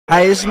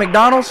Hey, this is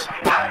McDonald's.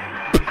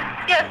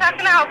 Yes, how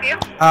can I help you?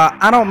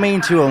 I don't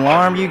mean to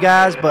alarm you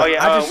guys, but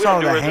I just saw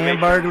the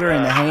Hamburglar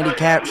in the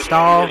handicapped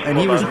stall, and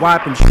he was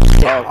wiping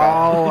shit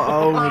all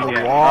over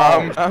the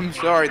wall. I'm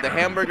sorry, the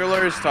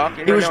Hamburglar is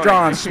talking. He was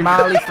drawing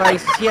smiley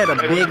faces. He had a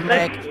Big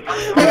Mac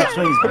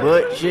between his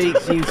butt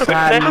cheeks. He was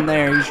hiding in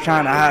there. He was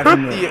trying to hide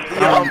from the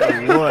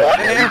what?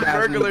 The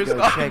Hamburglar's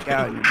talking. Check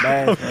out your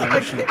bathroom.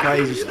 There's some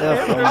crazy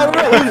stuff going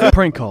on.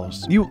 Prank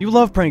calls. You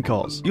love prank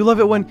calls. You love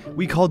it when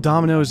we call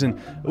Domino's and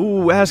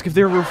ask if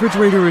their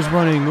refrigerator is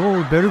running.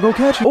 Better go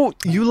catch it.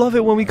 You love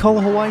it when we call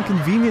a Hawaiian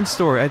convenience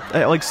store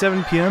at like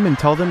 7 p.m. and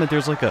tell them that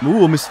there's like a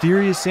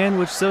mysterious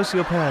sandwich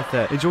sociopath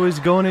that enjoys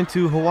going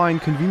into Hawaiian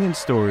convenience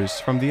stores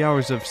from the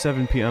hours of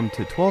 7 p.m.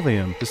 to 12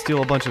 a.m. to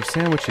steal a bunch of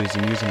sandwiches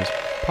and use them as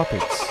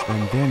puppets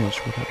and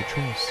vanish without a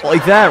trace.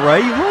 Like that,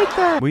 right? You like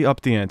that? We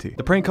up the ante.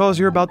 The prank calls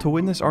you're about to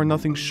witness are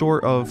nothing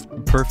short of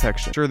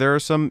perfection. Sure, there are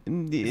some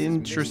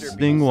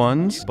interesting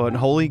ones, but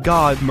holy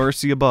God,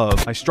 mercy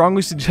above. I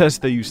strongly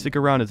suggest that you stick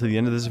around until the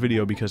end of this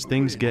video because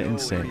things get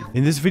insane.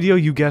 In this video,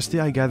 you guessed it,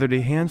 I gathered a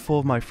handful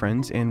of my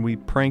friends and we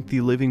pranked the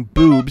living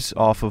boobs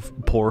off of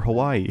poor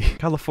Hawaii.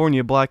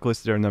 California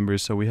blacklisted our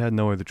numbers, so we had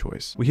no other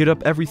choice. We hit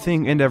up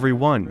everything and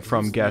everyone,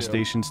 from gas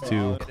stations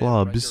to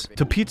clubs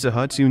to Pizza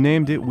Huts. You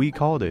named it, we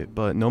called it.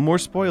 But no more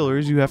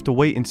spoilers, you have to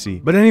wait and see.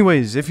 But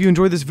anyways, if you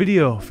enjoyed this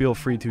video, feel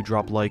free to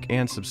drop a like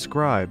and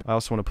subscribe. I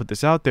also want to put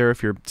this out there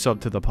if you're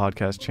subbed to the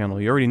podcast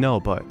channel. You already know,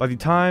 but by the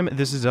time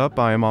this is up,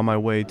 I am on my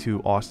way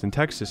to Austin,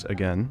 Texas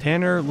again.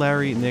 Tanner,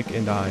 Larry, Nick,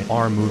 and I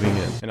are moving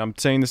in. And I'm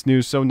saying this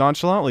news so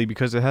nonchalantly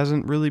because it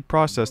hasn't really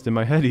processed in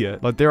my head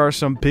yet. But there are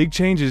some big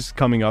changes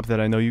coming up that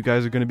I know you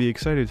guys are going to be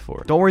excited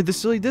for. Don't worry, the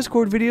silly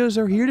Discord videos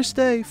are here to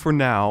stay for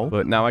now.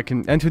 But now I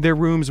can enter their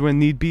rooms when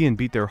need be and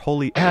beat their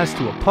holy ass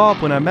to a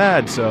pulp when I'm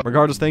mad. So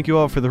regardless, thank you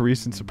all for the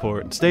recent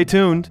support. Stay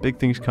tuned. Big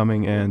things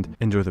coming, and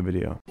enjoy the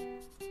video.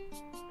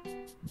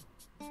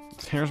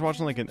 Tanner's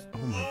watching like an...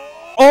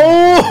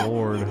 Oh my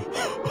Lord.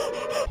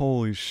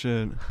 Holy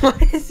shit.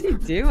 What is he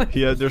doing?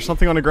 Yeah, there's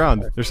something on the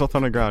ground. There's something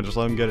on the ground. Just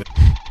let him get it.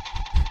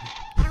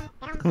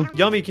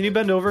 Yummy, can you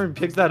bend over and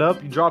pick that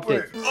up? You dropped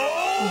it.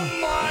 Oh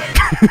my!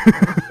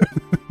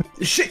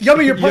 Shit,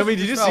 Yummy, your poster Yummy,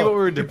 did you see what we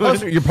were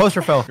doing? Your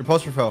poster fell. Your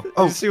poster fell.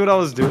 Oh, did you see what I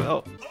was doing?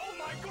 Oh.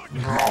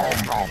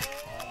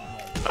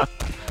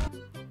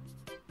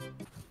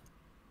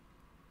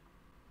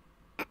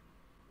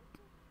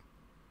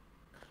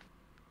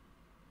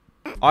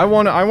 I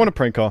want a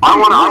prank call.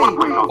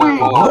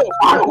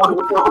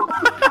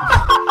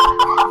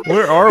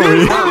 Where are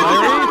we?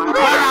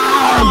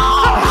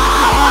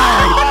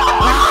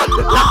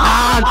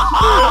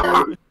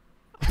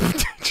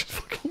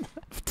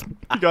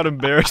 He got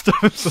embarrassed of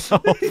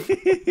himself.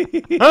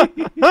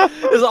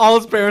 As all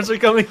his parents are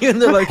coming in,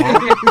 they're like,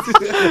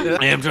 I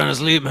am trying to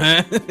sleep,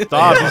 man.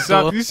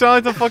 Stop, you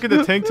sound like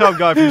the tank top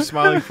guy from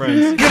Smiling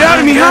Friends. Get out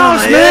of me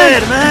house,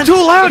 man! Too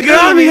loud, get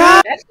out of me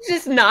house! That's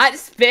just not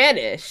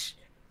Spanish.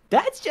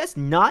 that's just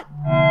not.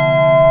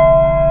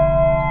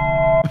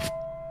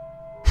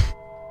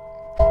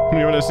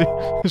 You want to see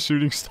a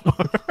shooting star?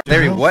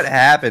 Larry, what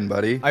happened,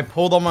 buddy? I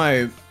pulled on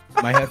my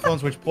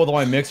headphones, which pulled on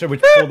my mixer,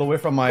 which pulled away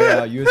from my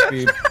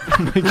USB.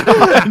 Oh my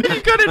God.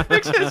 You couldn't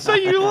fix it, so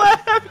you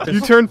left. You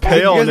turned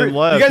pale and then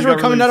left. You guys were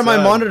coming really out of my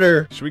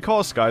monitor. Should we call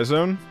a Sky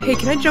Zone? Hey,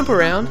 can I jump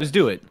around? Just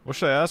do it. What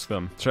should I ask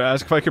them? Should I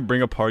ask if I could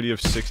bring a party of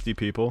 60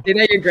 people? You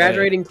know, your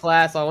graduating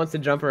class all wants to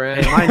jump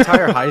around. My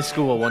entire high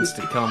school wants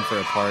to come for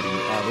a party.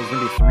 There's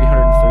gonna be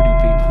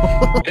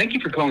 330 people. Thank you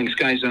for calling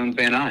Sky Zone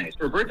Van Nuys.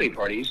 For birthday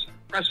parties,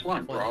 press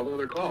 1. For all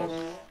other calls,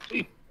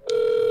 please.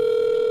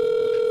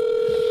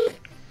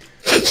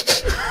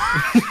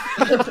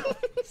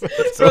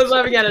 Bro's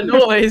laughing at a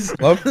noise.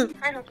 Hello? Hi,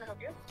 how can I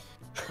help you?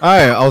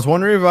 Hi, I was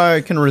wondering if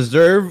I can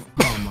reserve.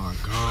 Oh my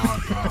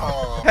God,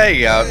 bro.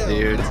 Hang up,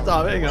 dude.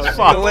 Stop, hang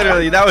up.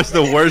 Literally, that was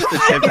the worst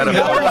attempt out of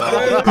all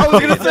time. I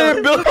was gonna say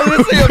a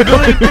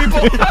billion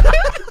people.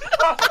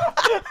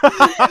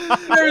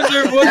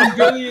 Reserve 1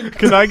 billion.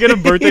 Can I get a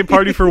birthday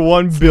party for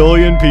 1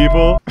 billion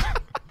people?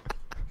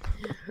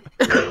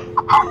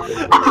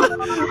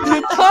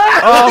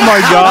 Oh my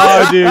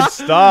God, dude,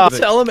 stop.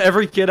 Tell them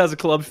every kid has a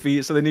club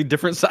feet, so they need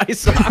different size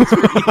socks for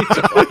each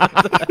one.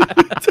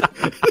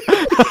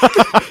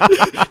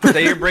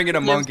 Say you're bringing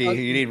a monkey.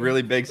 You need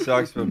really big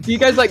socks. Do you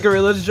guys like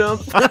gorillas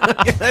jump?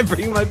 Can I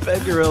bring my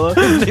pet gorilla?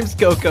 His name's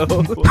Coco.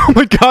 Oh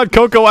my God,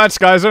 Coco at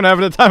Sky Zone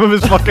having the time of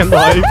his fucking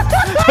life.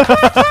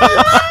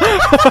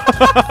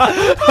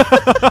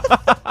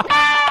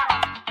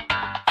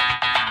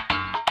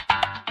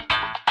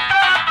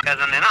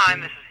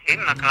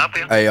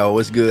 Hey yo,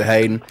 what's good,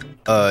 Hayden?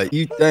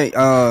 You think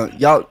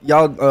y'all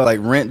like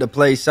rent the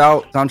place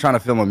out? I'm trying to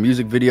film a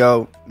music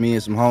video. Me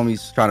and some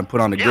homies trying to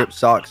put on the grip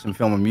socks and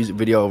film a music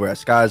video over at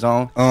Sky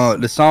Zone.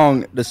 The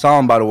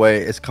song by the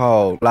way, it's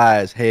called Fly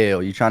as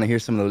Hell. You trying to hear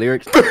some of the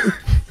lyrics?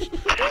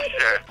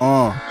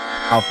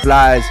 I'll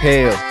fly as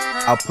hell.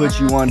 I'll put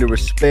you under a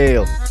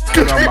spell.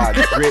 Put on my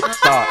grip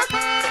socks.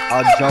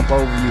 I'll jump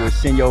over you and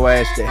send your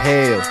ass to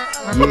hell.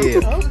 Yeah.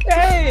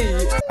 Okay.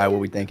 Alright, what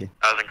we thinking?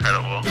 That was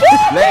incredible.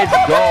 Let's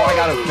go. I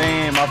got a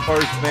fan. My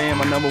first fan.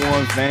 My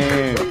 #1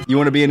 fan. You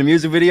want to be in the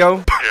music video?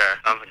 Yeah,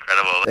 sounds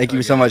incredible. Thank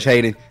you so much,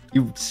 Hayden.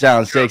 You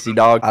sound sexy,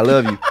 dog. I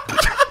love you.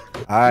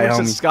 All right, Looks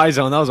at homie. Sky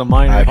Zone. That was a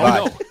minor. All right, Oh, bye.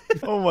 no.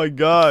 Oh my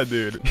god,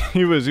 dude.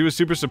 He was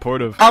super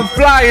supportive. I'm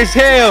fly as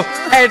hell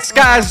at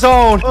Sky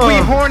Zone. We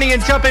horny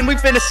and jumping, we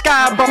finna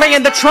sky bone.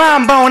 Playing the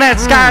trombone at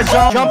Sky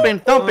Zone. Jumping,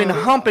 thumping,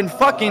 humping,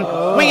 fucking.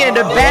 We in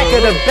the back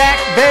of the back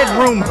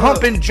bedroom,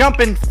 humping,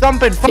 jumping,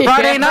 thumping.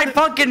 Friday night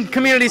funkin'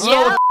 community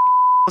store.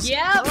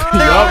 Yep.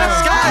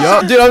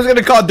 Yup. Dude, I was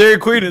gonna call Dairy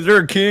Queen. Is there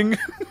a king?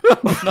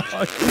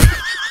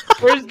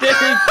 Where's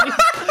Dairy Queen?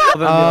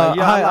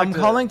 Hi, I'm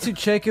calling to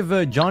check if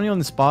Johnny on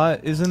the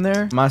spot is in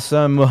there. My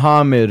son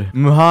Muhammad.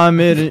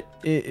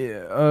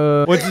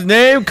 What's his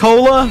name?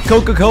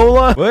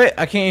 Coca-Cola? What?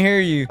 I can't hear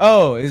you.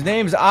 Oh, his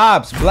name's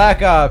Ops.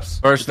 Black Ops.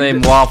 First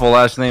name Waffle,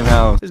 last name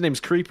House. His name's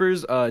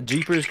Creepers.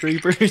 Jeepers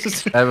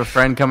Creepers. I have a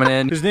friend coming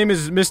in. His name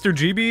is Mr.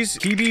 GB's.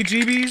 Kibi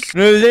GB's.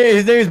 No,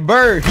 his name's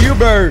Bert.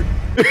 Hubert.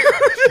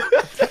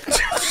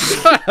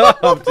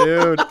 Oh,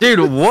 dude.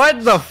 Dude,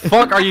 what the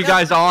fuck are you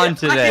guys on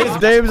today?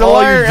 His name's All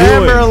Alert. you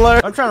doing? Amber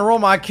Alert. I'm trying to roll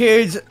my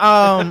kids.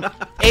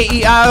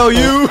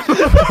 AEIOU.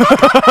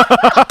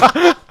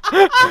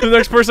 The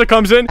next person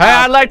comes in. Hey,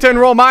 I'd like to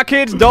enroll my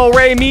kids. Do,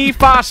 re, mi,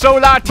 fa, sol,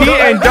 la, ti,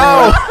 and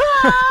do.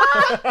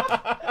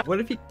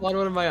 What if he called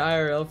one of my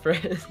IRL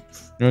friends?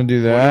 You wanna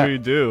do What that? do we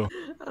do?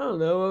 I don't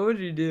know. What would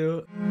you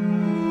do?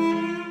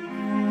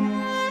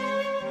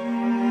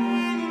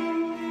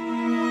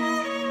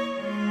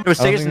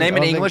 Say his think- name I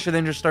in don't English and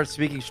then just start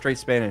speaking straight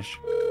Spanish.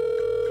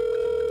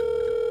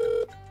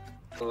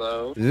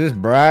 Hello? Is this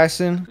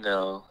Bryson?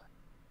 No.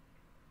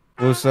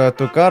 Pues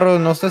tu carro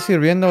no está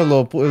sirviendo,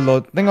 lo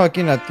tengo aquí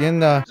en la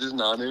tienda. Is this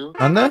Nanu?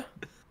 ¿Anda?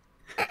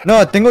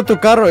 No, tengo tu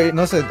carro y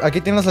no sé, aquí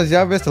tienes las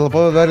llaves, te lo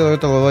puedo dar y luego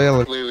te lo doy a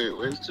los... Wait,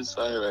 where's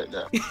Josiah right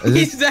now?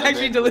 He's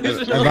actually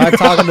delusional. Am I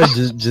talking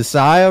to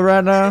Josiah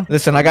right now?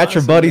 Listen, I got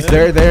your buddies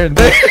there, and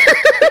there.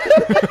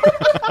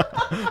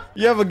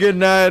 You have a good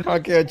night. I'll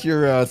catch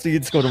your see you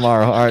at school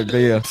tomorrow. All right,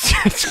 see ya.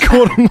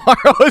 School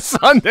tomorrow is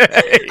Sunday.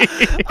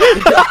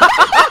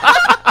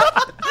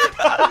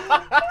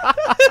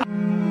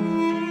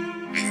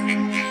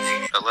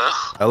 Hello?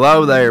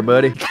 Hello there,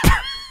 buddy. I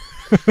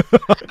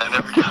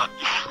never got your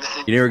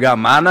name. You never got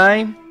my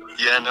name?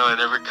 Yeah, no, I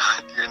never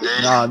got your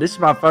name. Nah, this is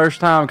my first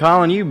time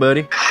calling you,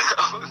 buddy.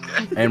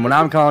 Okay. And when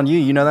I'm calling you,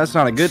 you know that's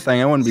not a good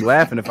thing. I wouldn't be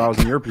laughing if I was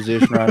in your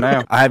position right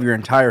now. I have your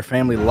entire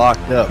family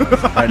locked up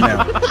right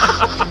now.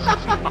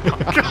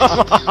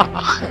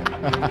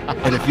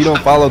 And if you don't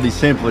follow these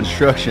simple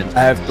instructions, I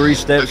have 3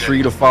 steps for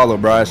you to follow,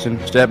 Bryson.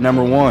 Step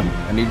number 1,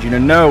 I need you to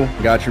know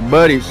you got your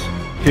buddies,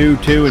 2,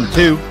 2, and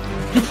 2.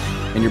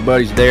 And your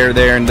buddies there,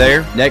 there, and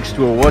there, next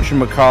to a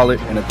whatchamacallit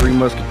and a 3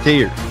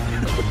 Musketeer.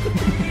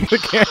 The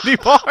candy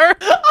bar.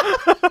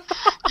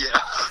 Yeah.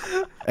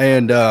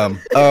 And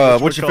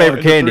what's your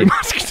favorite candy?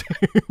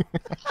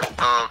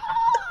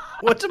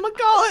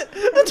 Whatchamacallit?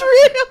 That's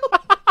real.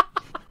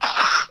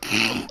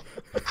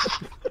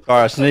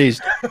 Sorry, I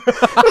sneezed.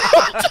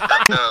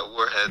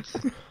 Warheads.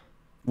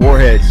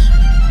 Warheads.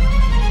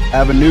 I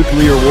have a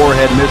nuclear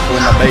warhead missile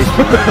in my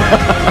basement.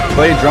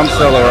 Play a drum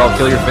solo or I'll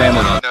kill your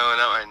family. No,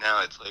 not right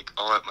now. It's like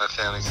all my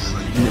family's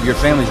asleep. Your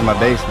family's in my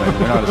basement.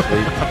 We're not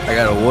asleep. I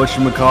got a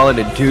whatchamacallit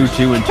and 2,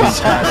 2, and 2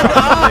 ties in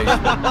my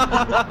basement.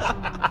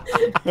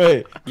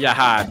 Hey, Yeah,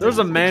 hi. There's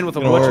a man with a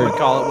Lord.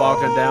 whatchamacallit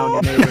walking down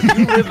your neighborhood.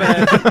 You live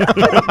at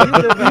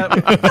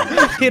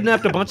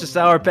kidnapped a bunch of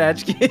Sour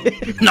Patch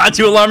Kids. Not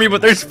to alarm you,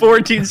 but there's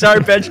 14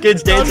 Sour Patch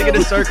Kids dancing in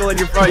a circle in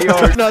your front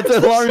yard. not to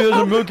alarm you,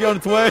 there's a Mookie on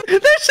its way.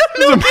 There's a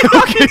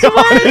Mookie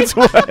on its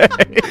way.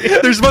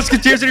 There's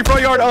Musketeers in your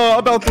front yard.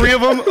 About 3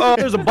 of them.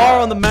 There's a bar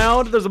on the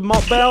mound. There's a mound.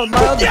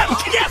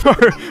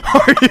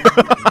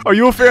 Are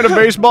you a fan of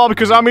baseball?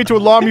 Because I mean to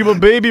alarm you,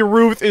 but Baby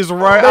Ruth is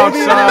right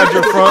outside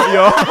your front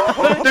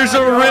yard. There's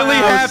a really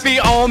happy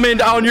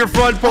almond on your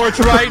front porch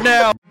right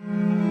now.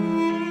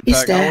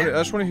 Pac, I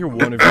just want to hear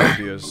one of your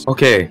ideas.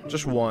 Okay.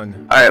 Just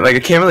one. Alright, like I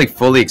can't really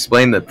fully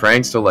explain the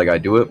prank till like I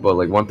do it, but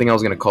like one thing I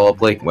was gonna call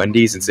up like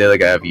Wendy's and say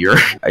like I have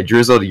urine. I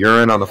drizzled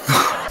urine on the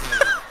floor.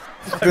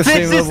 This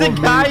is the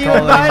guy you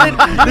invited.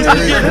 This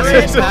is your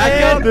big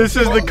plan. This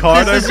is the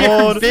card This I is your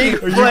pulled.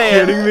 big Are you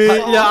plan. kidding me?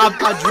 Yeah,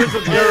 I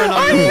drizzled urine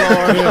on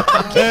the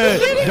floor.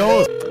 Hey,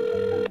 don't.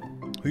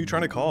 Who are you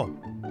trying to call?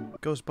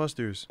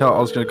 Ghostbusters. No, I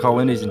was gonna call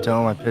Wendy's and tell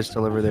them I pissed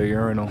all over their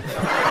urinal.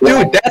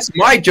 Dude, that's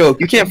my joke.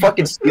 You can't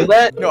fucking steal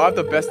that. No, I have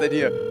the best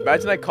idea.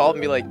 Imagine I called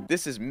and be like,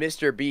 "This is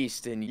Mr.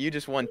 Beast, and you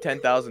just won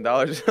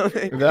 $10,000 or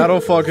something."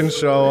 That'll fucking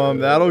show him.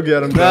 That'll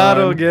get him.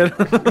 That'll get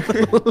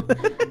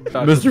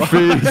Mr.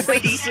 Feast.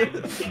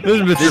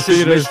 This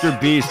is Mr.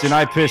 Beast, and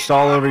I pissed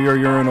all over your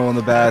urinal in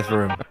the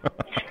bathroom.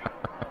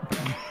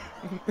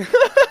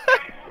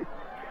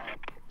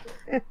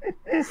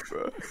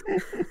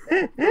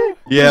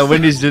 Yeah,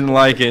 Wendy's didn't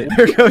like it.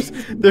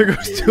 There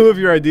goes 2 of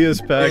your ideas,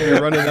 Pac.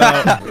 You're running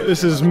out.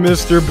 This is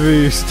Mr.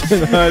 Beast,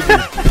 and I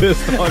just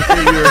pissed on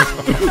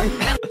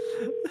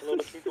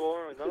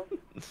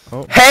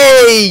your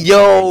Hey,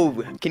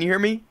 yo! Can you hear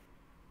me?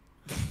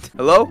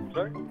 Hello?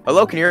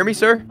 Hello, can you hear me,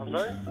 sir?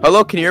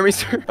 Hello, can you hear me,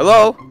 sir?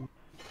 Hello?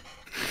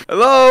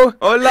 Hello?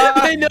 Hola?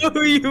 I know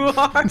who you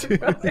are.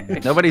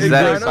 Nobody's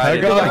that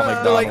excited.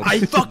 I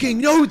fucking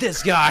know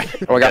this guy.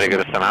 Oh, I gotta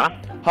go to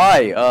Sonata.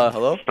 Hi,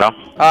 hello? Hello?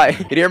 Hi,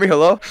 can you hear me?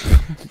 Hello?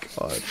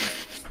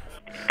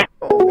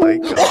 Oh my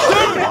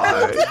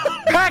god.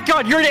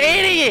 Packard, you're an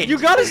idiot. You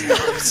gotta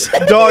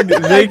stop. Dog,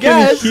 they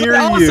can hear you.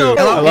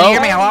 Hello? Can you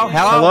hear me? Hello?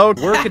 Hello?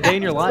 Work a day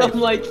in your life. I'm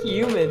like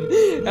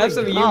human. Have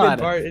some human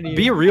part in you.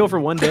 Be real for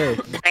one day.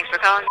 Thanks for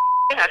calling.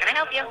 How can I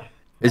help you?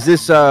 Is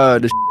this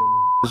the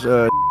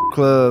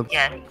club?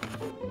 Yes.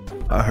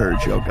 I heard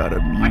y'all got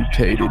a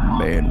mutated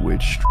man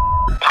witch.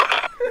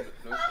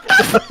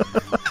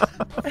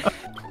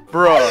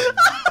 Bruh.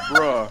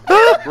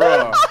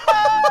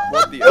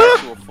 What the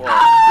actual fuck?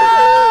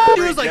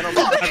 He was like,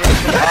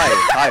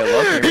 Hi,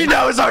 hello? He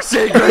knows our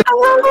secret.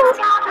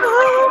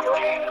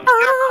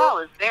 Your call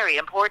is very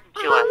important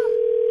to us.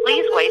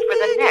 Please wait for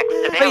the next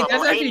wait, available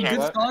that's actually a agent.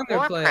 good song they're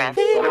Or playing. press.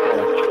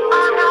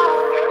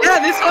 Yeah,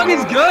 this song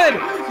is good.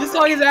 This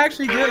song is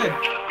actually good.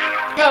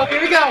 Go,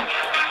 here we go.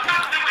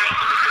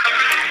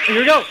 Here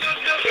we go.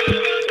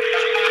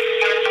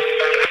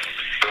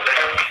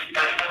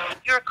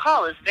 Your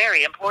call is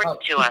very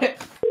important to us.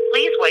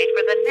 Please wait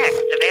for the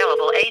next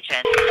available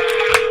agent.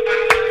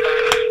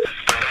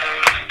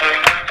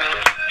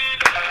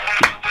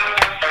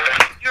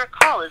 Your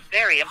call is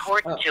very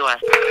important to us.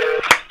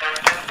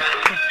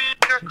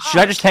 Should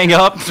I just hang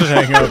up? Just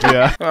hang up,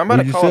 yeah. I'm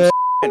about to call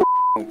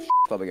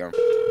club again.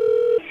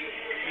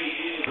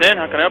 Dan,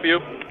 how can I help you?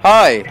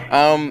 Hi,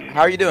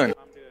 how are you doing?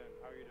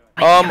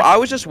 I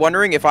was just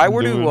wondering if I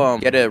were to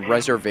get a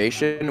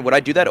reservation, would I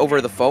do that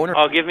over the phone? Or...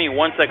 Oh, give me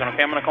 1 second,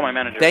 okay? I'm gonna call my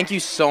manager. Thank you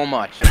so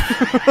much.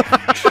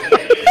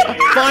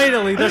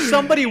 Finally, there's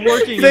somebody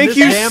working Thank in this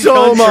you damn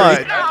so country.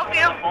 much. Can I help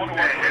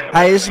you?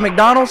 Hey, this is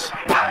McDonald's.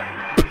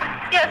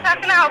 Yes, how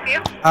can I help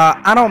you?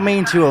 I don't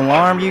mean to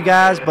alarm you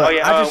guys, but Oh,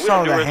 yeah, I just we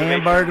saw don't do the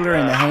reservations. Hamburglar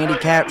in the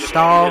handicapped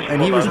stall,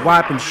 and he was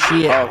wiping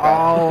shit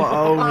all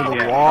over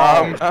the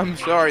wall. I'm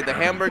sorry, the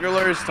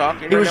Hamburglar is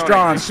talking. He was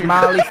drawing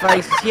smiley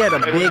faces. He had a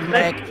Big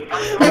Mac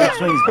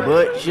between his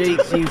butt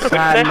cheeks. He was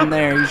hiding in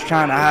there. He was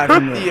trying to hide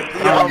from the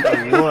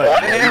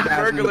what? The You guys need to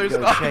Hamburglar's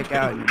go check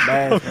out your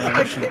bathroom.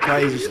 There's some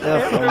crazy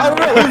stuff going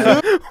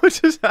on. What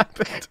just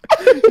happened?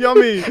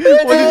 Yummy, what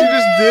did you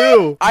just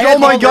do? I Oh had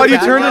my all god, the you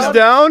turned us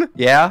background. down?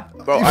 Yeah.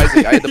 Bro,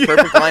 Isaac, I had the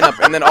perfect lineup,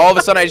 and then all of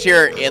a sudden I just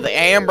hear, yeah, the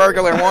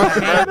Hamburglar wants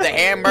the burgers. The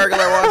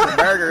Hamburglar wants the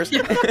burgers.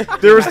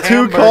 There was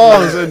two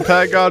calls, and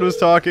Pat God was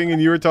talking, and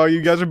you were talking.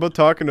 You guys were both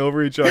talking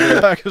over each other.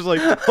 Pat was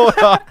like, hold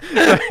on,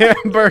 the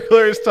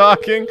Hamburglar is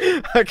talking.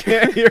 I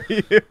can't hear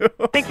you.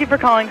 Thank you for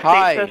calling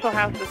Hi. State Social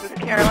House. This is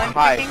Caroline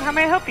Hi. speaking. How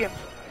may I help you?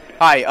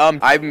 Hi,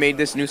 I've made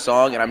this new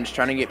song, and I'm just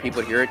trying to get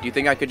people to hear it. Do you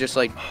think I could just,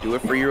 like, do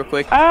it for you real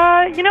quick?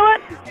 You know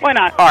what? Why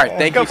not? Alright,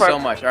 thank Go you for so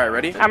it. much. Alright,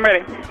 ready? I'm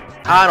ready.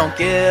 I don't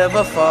give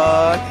a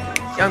fuck.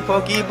 Young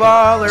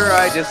Pokeballer,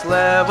 I just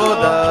leveled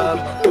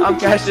up. I'm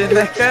cashing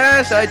the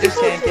cash, I just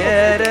can't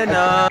get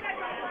enough.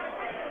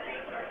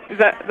 Is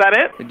that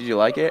it? Did you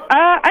like it?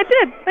 I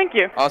did. Thank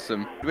you.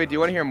 Awesome. Wait, do you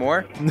want to hear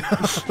more?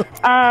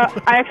 I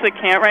actually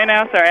can't right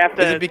now. Sorry, I have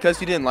Is to. it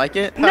because you didn't like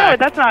it? No,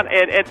 that's not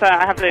it. It's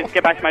I have to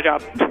get back to my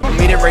job.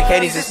 Me and Ray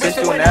Katie's this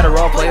bitch doing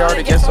Adderall, play hard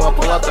again, so I'll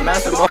pull out the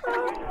master ball.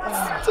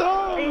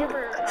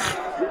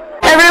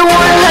 Everyone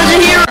has a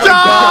hero.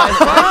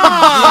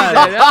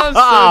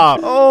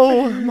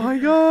 Oh my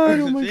god!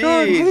 Oh my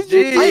god!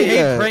 Jeez. I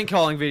hate prank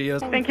calling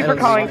videos. Thank you for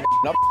calling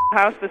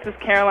House. This is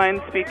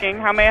Caroline speaking.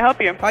 How may I help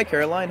you? Hi,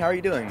 Caroline. How are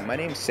you doing? My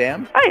name's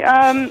Sam.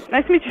 Hi.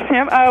 Nice to meet you,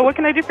 Sam. What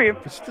can I do for you?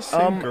 It's the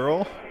same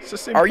girl. It's the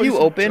same are place you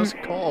open?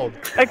 Just called.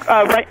 Like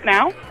right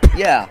now?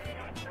 Yeah.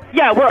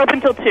 Yeah, we're open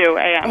till 2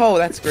 a.m. Oh,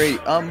 that's great.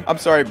 I'm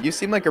sorry. You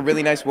seem like a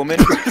really nice woman.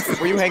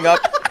 Before you hang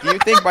up, do you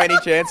think by any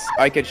chance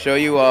I could show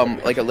you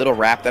like a little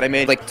rap that I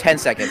made? Like 10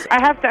 seconds.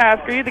 I have to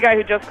ask, are you the guy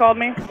who just called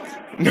me?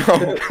 No.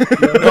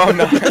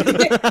 No.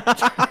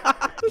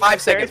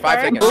 5 seconds. 5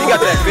 seconds. You got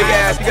that big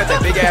ass. You got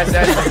that big ass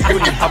ass.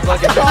 I'm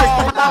like,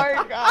 Oh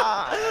my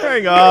god!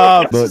 Hang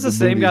up. This is the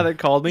same guy that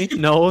called me.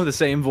 No, the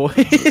same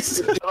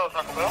voice.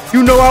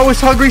 You know I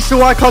was hungry,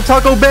 so I called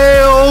Taco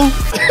Bell.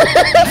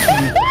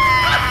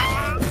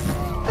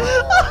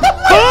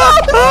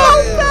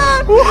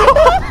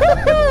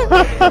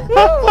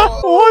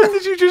 What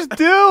did you just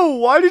do?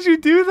 Why did you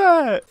do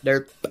that?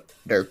 Derp.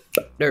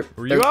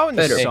 Were you out in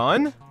the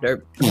sun?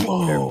 Derp.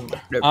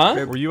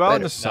 Huh? Were you out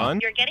in the sun?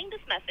 You're getting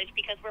this message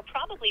because we're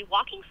probably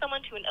walking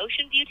someone to an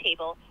ocean view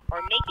table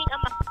or making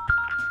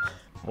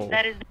a.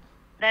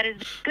 That is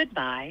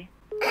goodbye.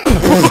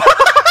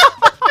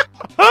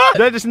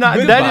 That is not.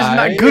 That is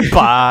not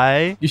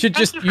goodbye. You should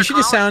just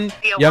sound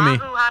yummy.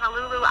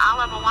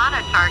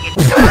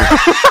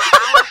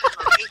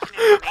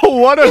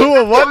 What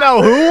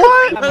now? Who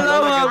what?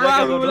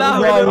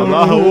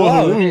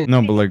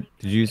 No, but like,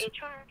 did you?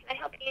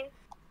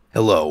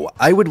 Hello,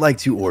 I would like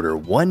to order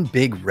one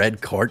big red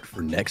cart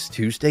for next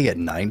Tuesday at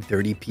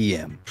 9:30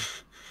 p.m.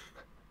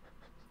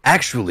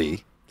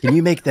 Actually, can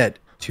you make that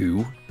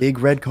 2 big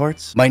red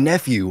carts? My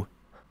nephew,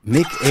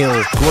 Mick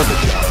Ale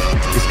Gorbachev,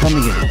 is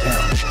coming into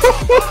town.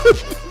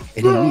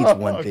 And he needs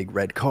one big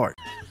red card.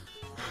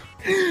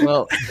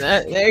 Well,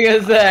 there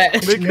goes that.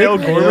 Mikhail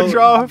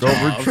Gorbachev.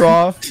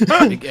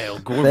 Mikhail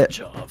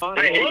Gorbachev.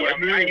 I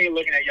ain't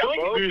looking at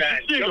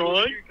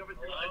y'all.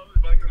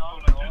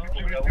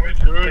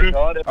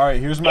 Alright,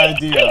 here's my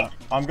idea.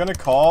 I'm gonna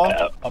call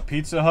a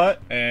Pizza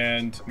Hut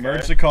and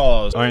merge the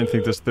calls. I didn't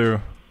think this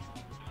through.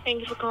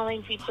 Thank you for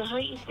calling Pizza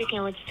Hut. You're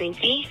speaking with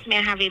Stacy. May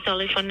I have your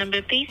telephone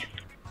number, please?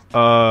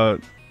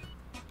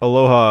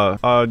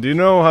 Aloha. Do you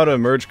know how to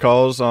merge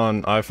calls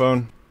on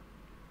iPhone?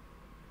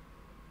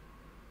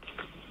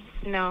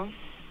 No.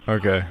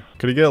 Okay.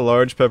 Could you get a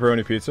large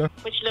pepperoni pizza?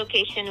 Which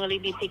location will you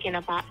be picking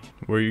up at?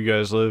 Where you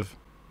guys live?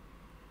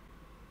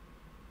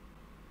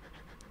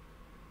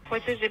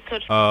 What's the zip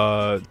code?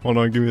 Hold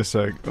on, give me a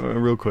sec.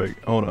 Real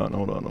quick. Hold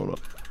on.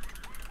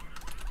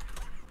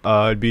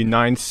 It'd be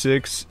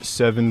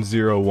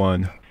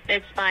 96701.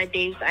 That's by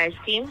Dave's Ice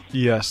Cream.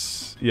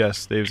 Yes,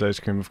 Dave's Ice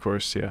Cream, of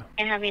course, yeah.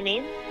 Can I have your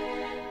name?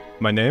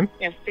 My name?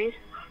 Yes, please.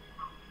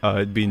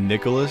 It'd be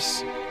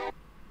Nicholas.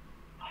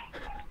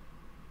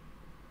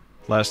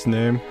 Last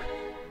name?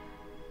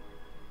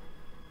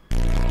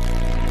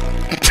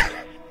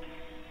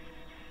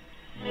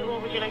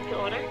 What would you like to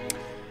order?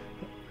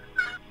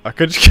 I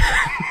could just...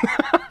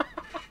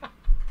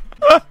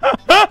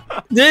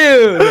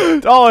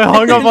 Dude! Oh, I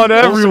hung up on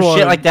everyone.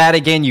 Shit like that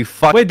again, you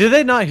fuck. Wait, did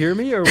they not hear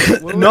me or?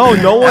 No one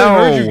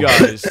heard you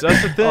guys.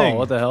 That's the thing. Oh,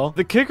 what the hell?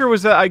 The kicker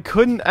was that I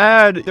couldn't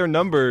add their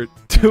number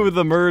to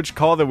the merge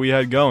call that we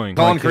had going.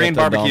 Call 'em Korean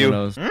barbecue.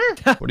 What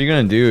are you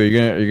gonna do?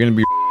 You're gonna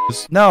be.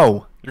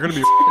 No. You're gonna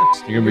be.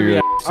 You're gonna be.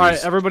 All right,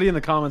 everybody in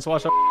the comments,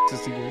 watch how he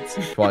gets.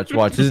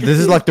 Watch. This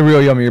is like the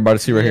real yummy you're about to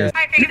see right here.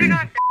 Hi, thank you for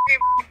calling.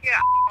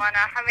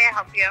 How may I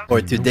help you?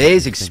 For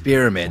today's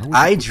experiment,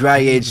 I dry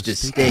aged a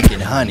steak in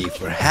honey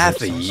for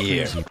half a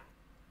year.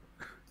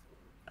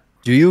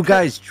 Do you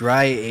guys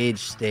dry age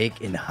steak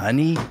in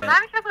honey? I'm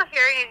having trouble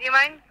hearing you. Do you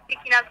mind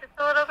speaking up just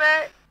a little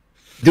bit?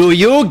 Do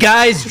you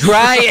guys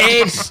dry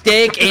age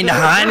steak in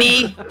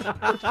honey?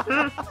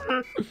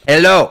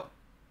 Hello.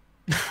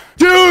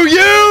 Do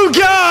you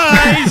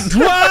guys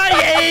dry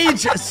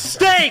age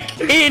steak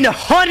in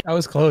honey? That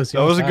was close.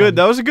 That was a good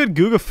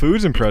Googa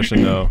Foods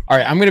impression though. All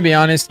right, I'm gonna be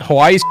honest.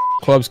 Hawaii's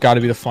club's got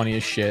to be the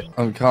funniest shit.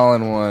 I'm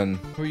calling one.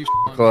 Who are you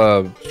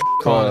Club.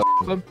 calling?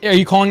 Yeah, are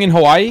you calling in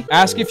Hawaii?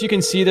 Ask if you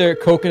can see their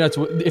coconuts,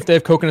 if they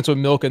have coconuts with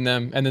milk in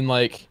them, and then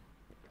like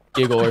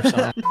giggle or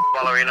something.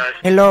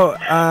 Hello,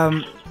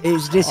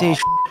 is this a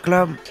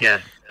club?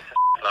 Yes.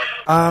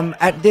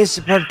 At this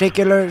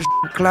particular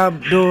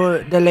club,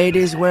 do the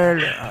ladies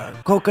wear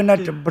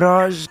coconut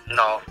bras?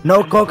 No.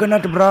 No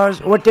coconut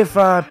bras? What if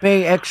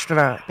pay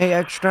extra? Pay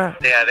extra?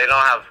 Yeah, they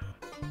don't have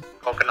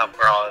coconut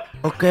bras.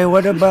 Okay,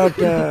 what about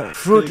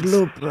Fruit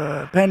Loop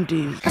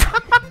panties?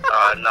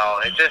 No,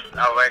 it's just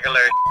a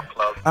regular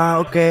club.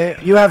 Okay.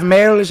 You have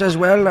males as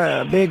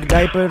well? Big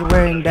diaper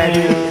wearing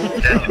daddy?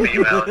 Just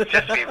females.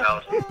 Just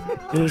females.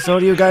 So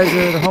you guys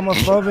are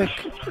homophobic?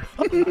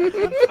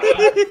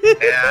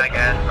 Yeah, I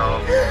guess so.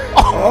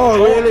 Oh,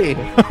 really?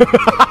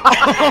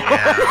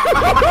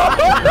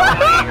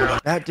 Yeah.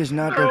 That is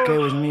not okay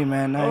with me,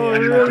 man.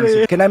 I'm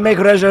not Can I make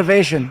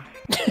reservation?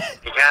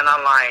 You can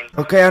online.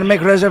 Okay, I'll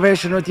make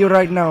reservation with you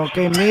right now.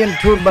 Okay, me and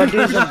two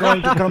buddies are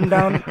going to come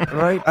down,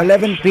 right?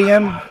 11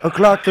 p.m.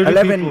 o'clock,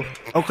 11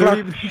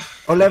 o'clock,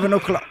 11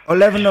 o'clock,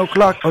 11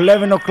 o'clock,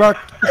 11 o'clock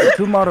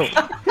tomorrow.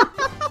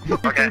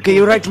 Okay,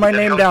 you write my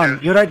name down.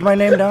 You write my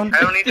name down?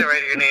 I don't need to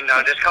write your name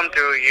down. Just come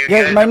through.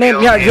 Yeah, my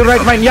name. Yeah, you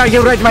write my. Yeah,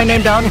 you write my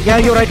name down. Yeah,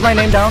 you write my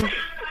name down.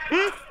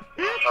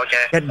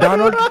 Okay. Yeah,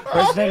 Donald.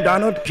 First name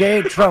Donald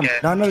J. Trump. Okay.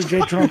 Donald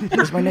J. Trump.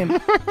 That's my name.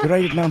 You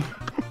write it down.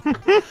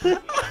 Write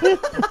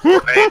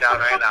it down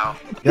right now.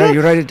 Yeah,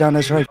 you write it down.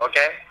 That's right.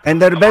 Okay.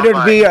 And there better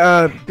be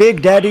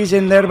big daddies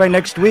in there by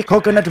next week.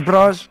 Coconut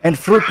bras and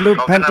Fruit Loop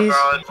panties.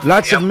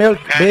 Lots of milk.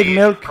 Panties, big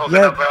milk.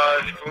 Yeah.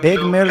 Bras,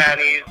 big milk.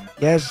 Panties,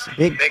 yes.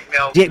 Big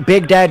milk.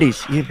 Big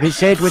daddies. You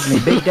say it with me.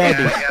 Big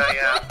daddies.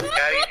 Yeah.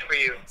 Daddies for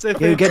you.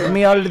 You get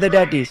me all of the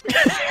daddies.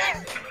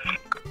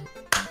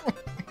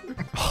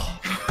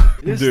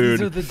 Yes, Dude.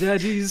 these are the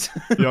daddies.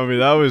 Yummy,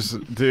 that was,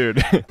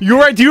 dude.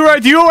 You write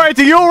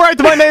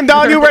my name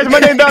down. You write my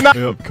name down.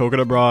 Yep,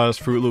 coconut bras,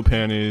 Fruit Loop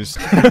panties.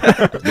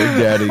 Big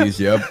daddies,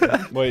 yep.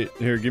 Wait,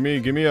 here, give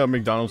me a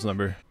McDonald's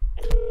number.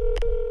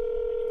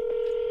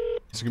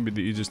 This is gonna be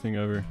the easiest thing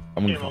ever.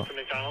 I'm gonna call.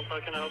 McDonald's,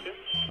 how can I help you?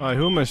 Alright,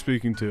 who am I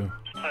speaking to?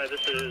 Hi,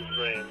 this is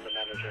Ryan, the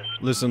manager.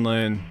 Listen,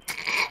 Lane.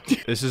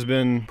 This has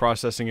been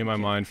processing in my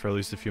mind for at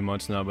least a few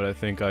months now, but I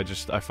think I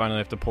finally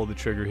have to pull the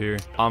trigger here.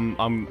 I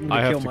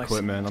have to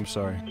quit, man. I'm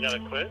sorry. You gotta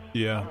quit?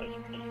 Yeah.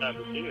 It's sad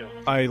to see you.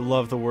 I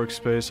love the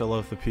workspace. I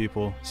love the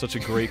people. Such a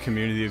great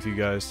community of you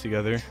guys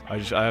together. I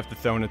have to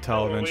throw in a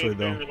towel eventually,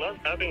 though. We love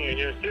having you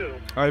here too.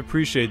 I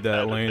appreciate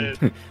that, Lane.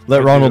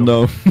 Let Ronald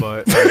know.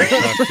 But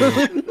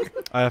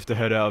I have to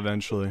head out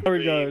eventually.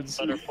 Regards.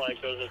 Butterfly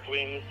goes its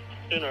wings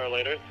sooner or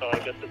later, so I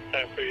guess it's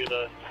time for you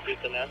to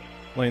leave the nest.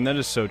 Lane, that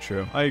is so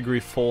true. I agree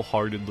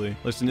full-heartedly.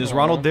 Listen, is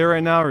Ronald there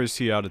right now, or is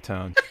he out of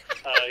town?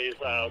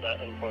 he's out,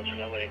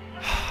 unfortunately.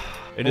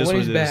 It is what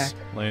Always it back. is,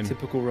 Lane.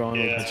 Typical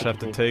Ronald. Yeah. I just have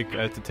to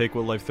take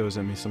what life throws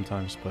at me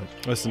sometimes. But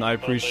listen, I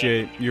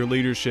appreciate your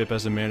leadership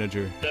as a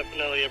manager.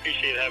 Definitely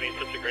appreciate having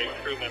such a great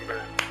crew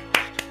member.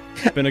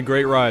 It's been a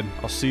great ride.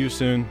 I'll see you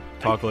soon.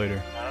 Talk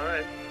later. All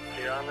right,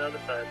 see you on the other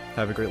side.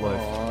 Have a great life.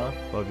 Aw.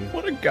 Love you.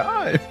 What a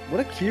guy. What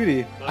a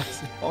cutie.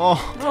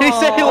 Oh, Did he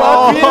say he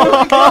loved you?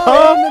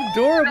 Oh, an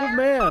adorable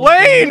man.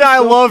 Lane, He's I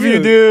so love you,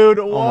 cute. dude.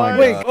 Oh my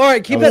Wait, God. all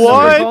right, keep That that was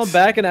number. What? Call him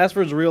back and ask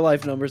for his real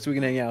life number so we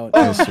can hang out.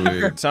 Oh,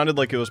 sweet. It sounded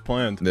like it was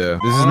planned. Yeah.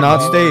 This is not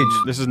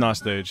staged. This is not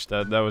staged.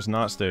 That was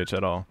not staged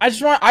at all. I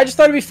just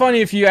thought it'd be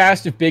funny if you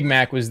asked if Big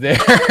Mac was there.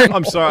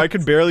 I'm sorry, I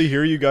could barely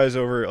hear you guys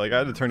over. Like I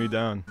had to turn you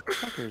down.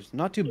 Fuckers,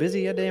 not too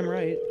busy, yeah, damn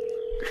right.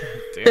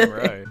 Damn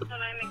right.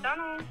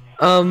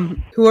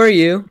 Who are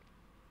you?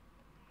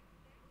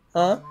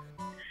 Huh?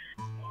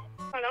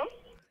 Hello?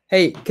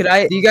 Hey, do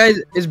you guys,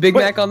 is Big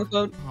Mac on the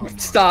phone?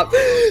 Stop.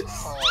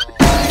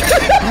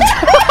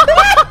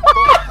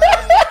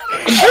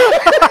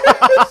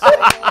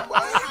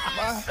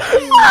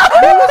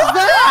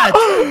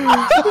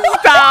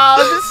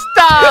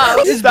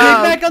 Stop! Is Big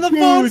Mac on the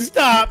phone?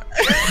 Stop!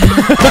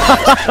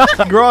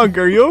 Gronk,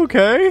 are you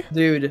okay?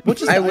 Dude,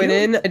 I went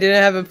in, I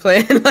didn't have a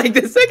plan. Like,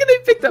 the second they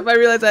picked up, I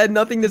realized I had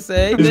nothing to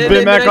say. Is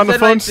Big Mac on the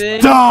phone?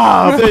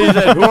 Stop! He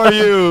said, who are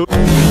you?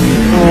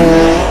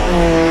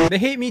 They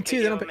hate me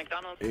too. They don't.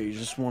 Hey,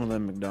 just one of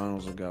them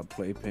McDonald's that got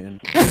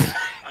playpen.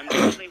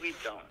 Unfortunately, we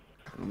don't.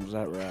 Is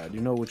that right?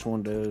 You know which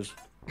one does?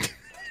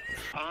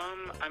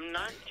 I'm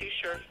not too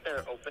sure if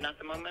they're open at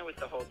the moment with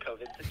the whole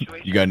COVID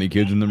situation. You got any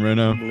kids in them right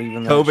now? Believe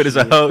in that COVID is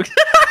a shit. hoax.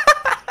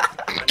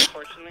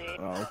 Unfortunately,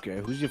 Oh, okay.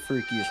 Who's your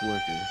freakiest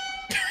worker?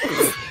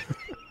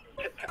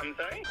 I'm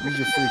sorry? Who's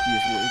your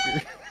freakiest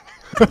worker?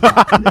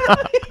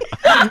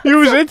 He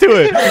was into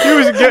it. He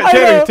was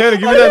Tanner,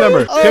 give me that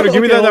number. Tanner,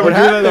 give me that number.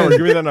 Give me that number.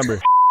 Give me that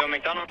number.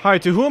 Hi,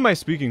 to who am I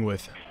speaking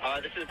with?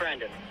 This is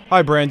Brandon.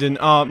 Hi, Brandon.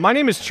 My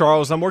name is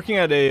Charles. I'm working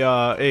at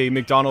a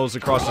McDonald's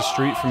across the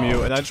street from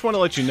you, and I just want to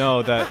let you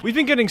know that we've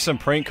been getting some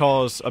prank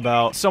calls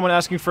about someone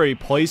asking for a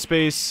play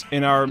space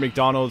in our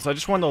McDonald's. I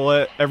just wanted to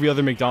let every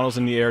other McDonald's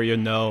in the area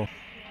know.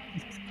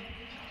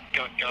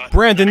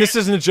 Brandon, this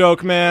isn't a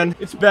joke, man.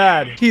 It's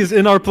bad. He's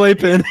in our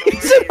playpen.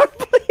 He's in our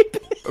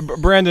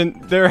Brandon,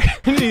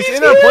 he's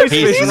in our play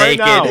space right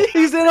now.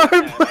 He's in our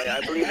play.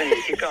 I believe in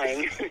you. Keep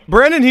going.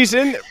 Brandon, he's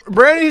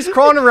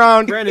crawling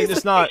around. Brandon,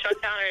 it's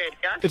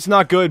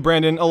not good,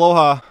 Brandon.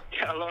 Aloha.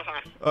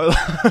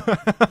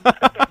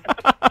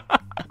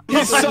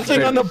 He's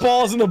sucking on the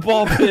balls in the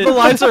ball pit. The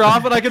lights are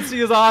off and I can see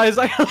his eyes.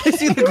 I can only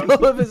see the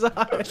glow of his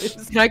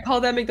eyes. Can I call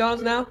that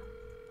McDonald's now?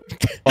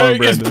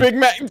 It's Big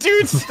Mac.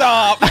 Dude,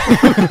 stop. I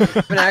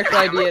have an actual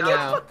idea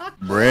now.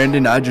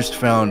 Brandon, I just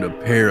found a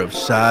pair of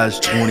size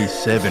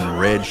 27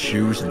 red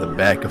shoes in the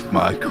back of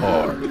my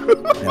car.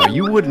 Now,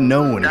 you wouldn't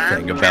know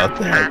anything about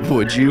that,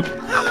 would you?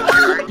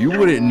 You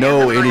wouldn't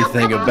know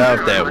anything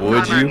about that,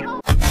 would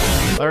you?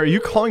 Are you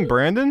calling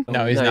Brandon?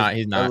 No, he's not.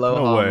 He's not.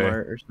 No way.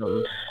 Or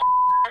something.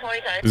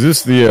 Is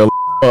this the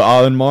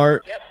Island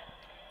Mart? Yep.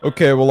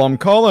 Okay, well, I'm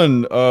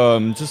calling,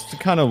 just to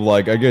kind of,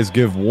 like, I guess,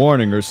 give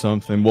warning or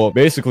something. Well,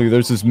 basically,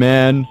 there's this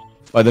man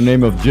by the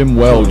name of Jim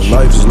Welch.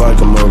 Life is like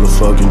a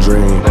motherfucking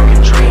dream.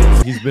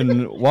 He's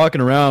been walking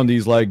around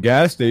these, like,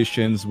 gas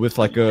stations with,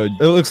 like, it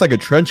looks like a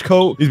trench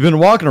coat. He's been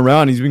walking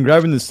around, he's been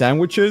grabbing the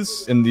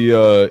sandwiches in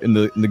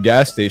the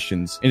gas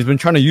stations, and he's been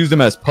trying to use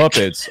them as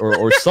puppets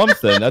or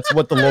something. That's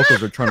what the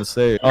locals are trying to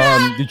say.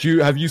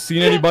 Have you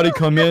seen anybody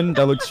come in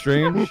that looks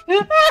strange?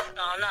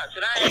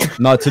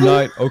 Not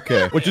tonight?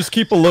 Okay. Well, just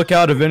keep a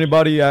lookout if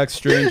anybody acts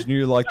strange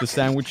near, like, the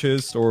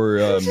sandwiches or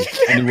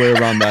anywhere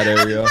around that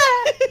area.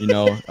 You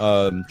know,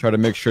 try to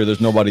make sure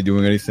there's nobody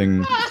doing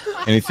anything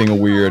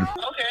weird. Okay.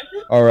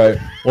 All right.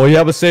 Well, you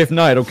have a safe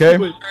night, okay?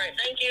 All right,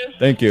 thank you.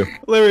 Thank you.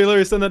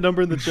 Larry, send that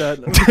number in the chat.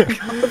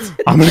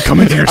 I'm gonna come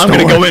into your store. I'm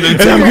gonna go in and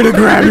I'm gonna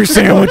grab your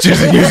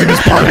sandwiches and use them as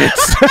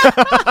puppets.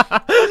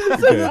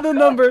 Send the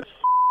number.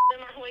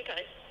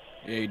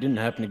 Yeah, you didn't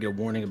happen to get a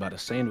warning about a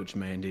sandwich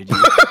man, did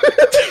you?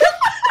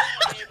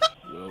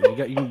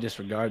 Well, you can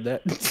disregard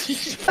that.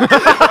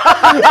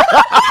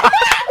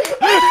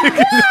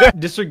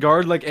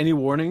 Disregard like any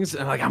warnings.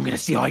 And like, I'm gonna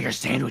see all your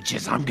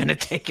sandwiches. I'm gonna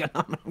take it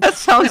on them. That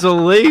sounds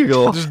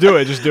illegal. Just do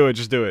it. Just do it.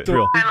 Just do it. It's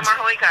real.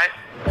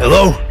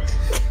 Hello?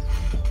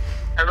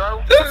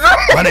 Hello?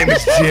 My name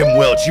is Jim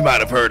Welch. You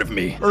might have heard of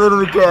me. I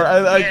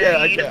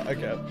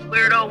can't.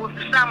 Weirdo with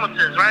the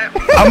sandwiches, right?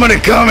 I'm gonna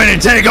come in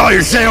and take all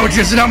your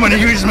sandwiches and I'm gonna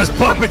use them as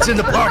puppets in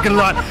the parking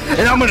lot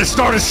and I'm gonna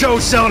start a show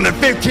selling at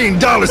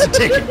 $15 a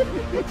ticket.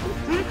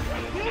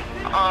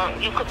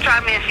 You could try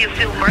me if you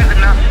feel brave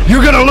enough.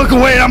 You're gonna look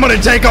away and I'm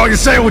gonna take all your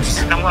sandwiches.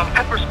 And I'm gonna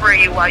pepper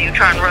spray you while you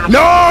try and run away.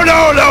 No!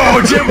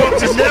 Jim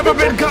Welch has never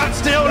been caught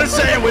stealing a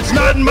sandwich,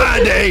 not in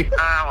my day.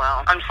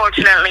 Well,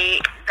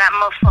 unfortunately, that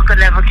motherfucker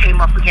never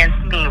came up against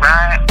me,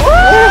 right?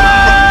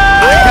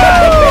 I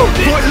got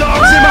foot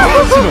logs in my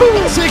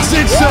arsenal,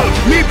 6-inch subs,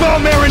 meatball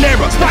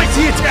marinara,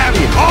 spicy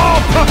Italian,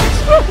 all puppets.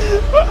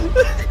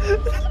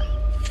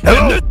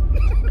 Hello?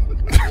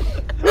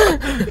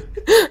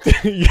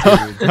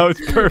 Yeah, that was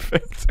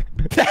perfect.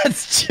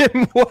 That's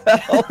Jim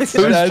Wells.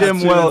 Who's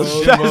Jim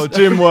Wells? That's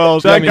Jim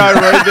Wells. That guy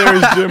right there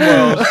is Jim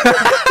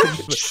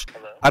Wells.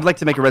 I'd like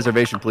to make a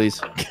reservation, please.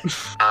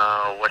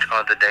 What's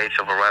called the dates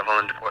of arrival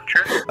and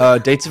departure?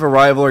 Dates of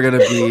arrival are going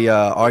to be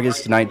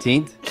August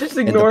 19th. Just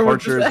And ignore what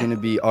departure is going to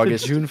be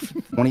August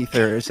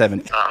 23rd,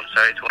 7th. I'm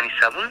sorry,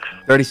 27th?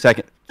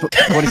 32nd.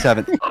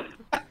 27th.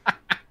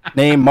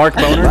 Name Mark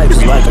Boner.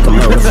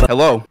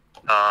 Hello.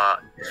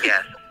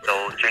 Yes.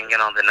 So checking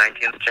in on the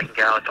 19th,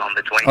 checking out on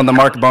the 20th. On the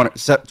Mark Boner,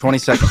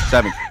 22nd,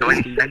 7th.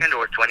 22nd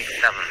or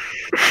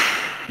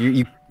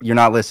 27th? You're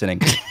not listening.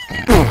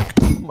 Oh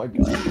my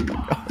god.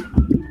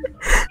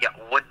 Yeah,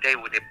 what day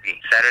would it be?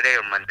 Saturday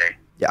or Monday?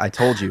 Yeah, I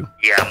told you.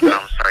 Yeah, I'm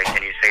sorry.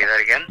 Can you say that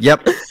again?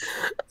 Yep.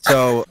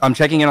 So I'm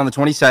checking in on the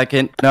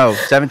 22nd. No,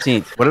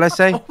 17th. What did I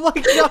say? Oh my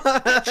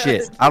god.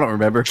 Shit, I don't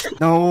remember.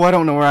 No, I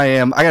don't know where I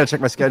am. I gotta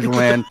check my schedule,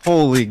 man.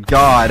 Holy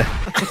God.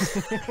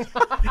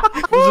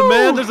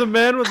 There's a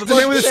man with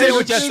a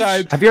sandwich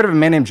outside. Have you heard of a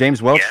man named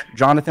James Welch? Yeah.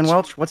 Jonathan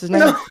Welch? What's his name?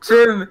 No,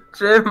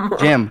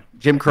 Jim.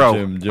 Jim Crow.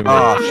 Jim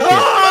Oh, shit.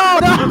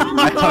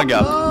 I hung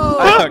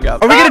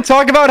up. Are we gonna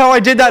talk about how I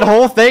did that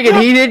whole thing and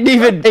he didn't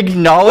even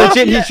acknowledge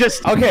it? He's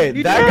just Okay,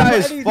 that guy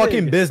is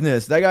fucking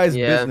business. That guy's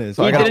business.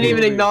 He didn't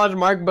even acknowledge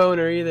Mark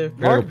Boner either.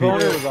 Mark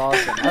Boner was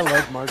awesome. I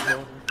like Mark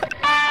Boner.